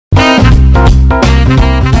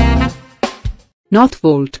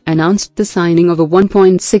Northvolt announced the signing of a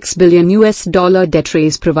 $1.6 billion debt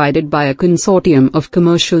raise provided by a consortium of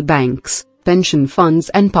commercial banks, pension funds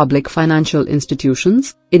and public financial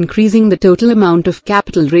institutions, increasing the total amount of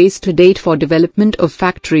capital raised to date for development of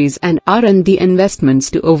factories and R&D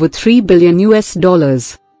investments to over $3 billion.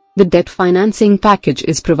 The debt financing package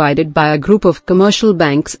is provided by a group of commercial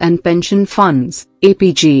banks and pension funds,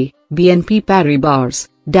 APG, BNP Paribas,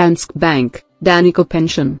 Danske Bank, Danica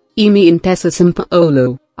Pension, IMI Intesa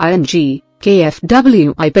Sanpaolo, ING,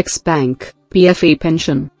 KfW IPEX-Bank, PFA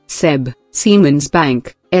Pension, SEB, Siemens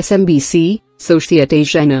Bank, SMBC, Société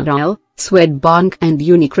Générale, Swedbank and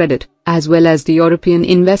UniCredit, as well as the European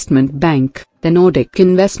Investment Bank, the Nordic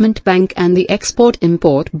Investment Bank and the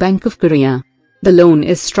Export-Import Bank of Korea. The loan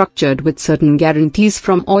is structured with certain guarantees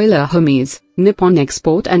from Euler Hermes, Nippon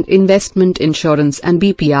Export and Investment Insurance and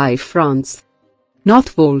BPI France.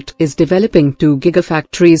 Northvolt is developing 2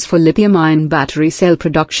 gigafactories for lithium-ion battery cell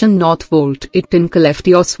production. Northvolt IT in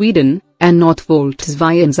Skellefteå, Sweden, and Northvolt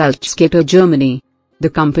SVI in Salzgitter, Germany. The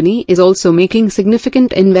company is also making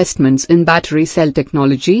significant investments in battery cell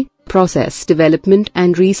technology, process development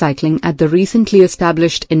and recycling at the recently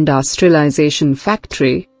established industrialization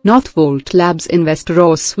factory, Northvolt Labs in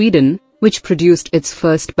Västerås, Sweden, which produced its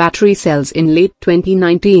first battery cells in late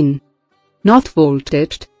 2019. Northvolt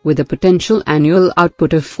IT, with a potential annual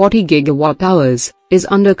output of 40 gigawatt-hours, is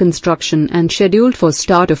under construction and scheduled for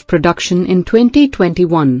start of production in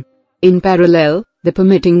 2021. In parallel, the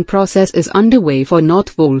permitting process is underway for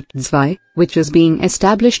Northvolt SVI, which is being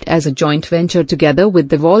established as a joint venture together with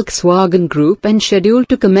the Volkswagen Group and scheduled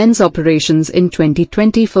to commence operations in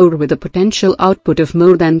 2024 with a potential output of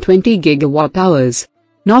more than 20 gigawatt-hours.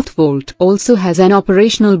 Northvolt also has an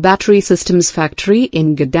operational battery systems factory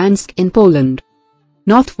in Gdansk in Poland.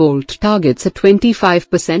 Northvolt targets a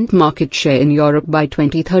 25% market share in Europe by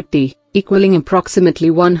 2030, equaling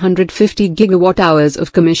approximately 150 gigawatt-hours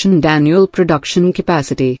of commissioned annual production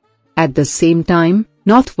capacity. At the same time,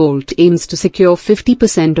 Northvolt aims to secure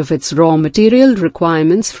 50% of its raw material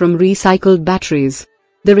requirements from recycled batteries.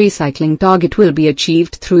 The recycling target will be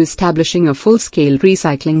achieved through establishing a full-scale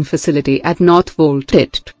recycling facility at Northvolt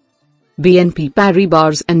IT. BNP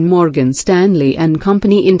Paribas and Morgan Stanley &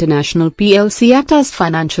 Company International plc act as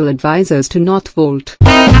financial advisors to Northvolt.